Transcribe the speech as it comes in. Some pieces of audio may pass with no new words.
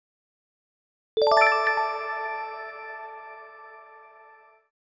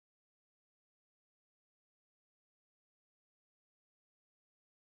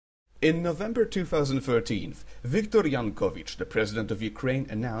In November 2013, Viktor Yanukovych, the president of Ukraine,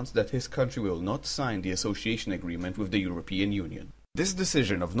 announced that his country will not sign the association agreement with the European Union. This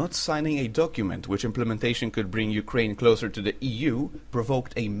decision of not signing a document which implementation could bring Ukraine closer to the EU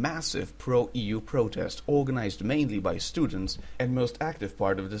provoked a massive pro-EU protest organized mainly by students and most active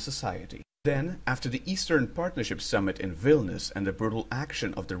part of the society. Then, after the Eastern Partnership Summit in Vilnius and the brutal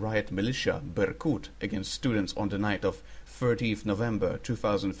action of the riot militia Berkut against students on the night of 30th November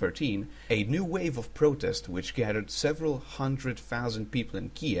 2013, a new wave of protest which gathered several 100,000 people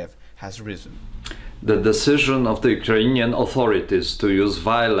in Kyiv has risen. The decision of the Ukrainian authorities to use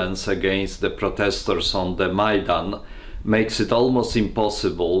violence against the protesters on the Maidan makes it almost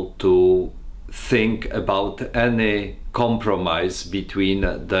impossible to think about any compromise between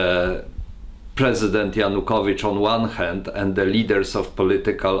the President Yanukovych on one hand and the leaders of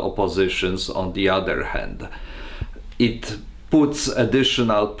political oppositions on the other hand. It puts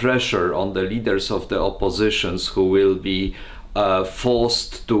additional pressure on the leaders of the oppositions who will be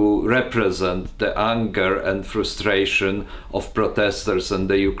forced to represent the anger and frustration of protesters and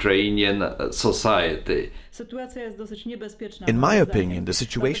the Ukrainian society. In my opinion, the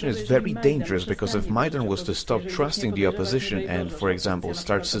situation is very dangerous because if Maidan was to stop trusting the opposition and, for example,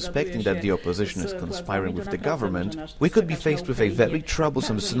 start suspecting that the opposition is conspiring with the government, we could be faced with a very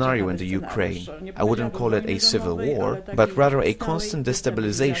troublesome scenario in the Ukraine. I wouldn't call it a civil war, but rather a constant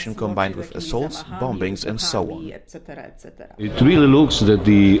destabilization combined with assaults, bombings and so on. It really looks that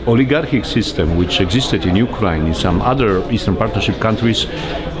the oligarchic system which existed in Ukraine in some other Eastern Partnership countries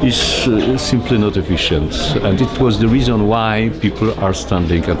is simply not efficient. And it was the reason why people are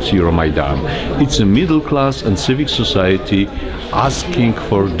standing at Euromaidan. It's a middle class and civic society asking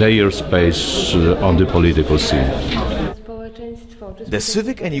for their space on the political scene. The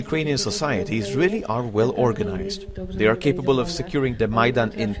civic and Ukrainian societies really are well organized. They are capable of securing the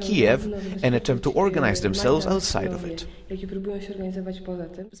Maidan in Kyiv and attempt to organize themselves outside of it.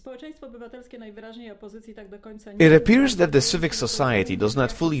 It appears that the civic society does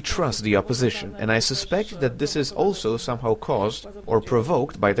not fully trust the opposition, and I suspect that this is also somehow caused or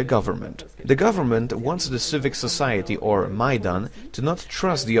provoked by the government. The government wants the civic society or Maidan to not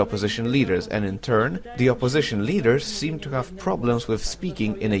trust the opposition leaders, and in turn, the opposition leaders seem to have problems with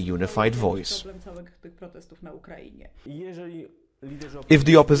speaking in a unified voice. If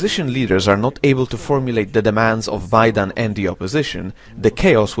the opposition leaders are not able to formulate the demands of Maidan and the opposition, the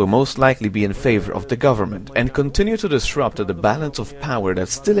chaos will most likely be in favor of the government and continue to disrupt the balance of power that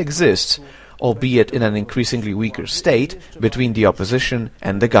still exists, albeit in an increasingly weaker state, between the opposition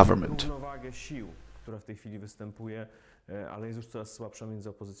and the government.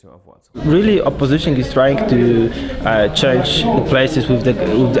 Really, opposition is trying to change the places with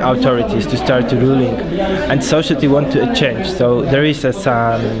the authorities to start ruling, and society want to change. So there is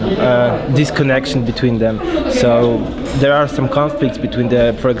some disconnection between them. So there are some conflicts between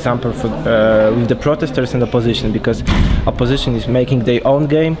for example, with the protesters and opposition, because opposition is making their own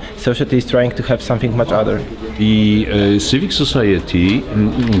game. Society is trying to have something much other. The civic society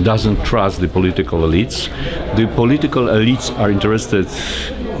doesn't trust the political elites. The political elites are interested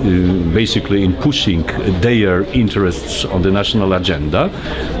basically in pushing their interests on the national agenda,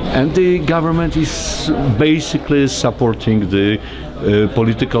 and the government is basically supporting the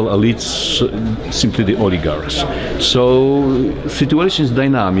political elites, simply the oligarchs. So situation is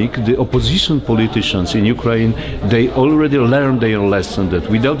dynamic. The opposition politicians in Ukraine, they already learned their lesson that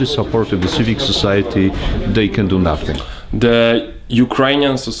without the support of the civic society, they can do nothing. The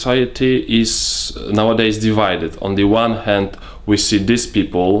Ukrainian society is nowadays divided. On the one hand, we see these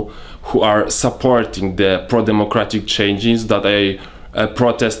people who are supporting the pro-democratic changes that are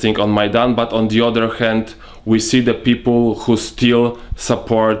protesting on Maidan, but on the other hand, we see the people who still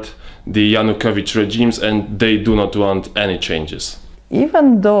support the Yanukovych regimes and they do not want any changes.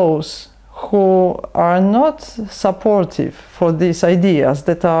 Even those who are not supportive for these ideas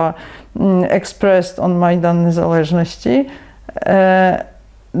that are expressed on Maidan Niezależności,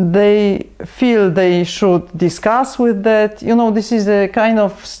 they feel they should discuss with that. You know, this is a kind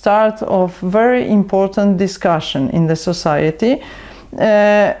of start of very important discussion in the society.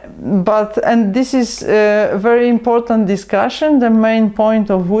 And this is a very important discussion, the main point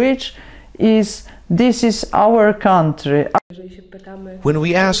of which is this is our country. When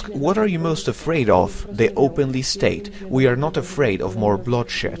we ask, what are you most afraid of, they openly state, we are not afraid of more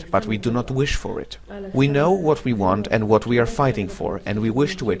bloodshed, but we do not wish for it. We know what we want and what we are fighting for, and we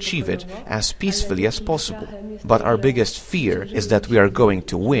wish to achieve it as peacefully as possible. But our biggest fear is that we are going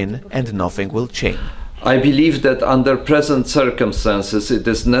to win and nothing will change. I believe that under present circumstances it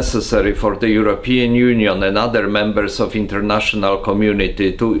is necessary for the European Union and other members of international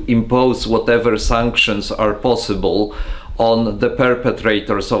community to impose whatever sanctions are possible on the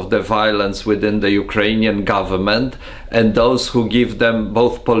perpetrators of the violence within the Ukrainian government and those who give them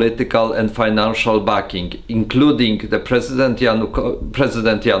both political and financial backing, including the President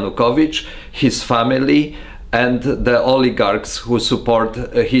Yanukovych, his family, and the oligarchs who support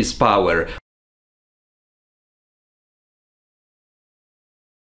his power.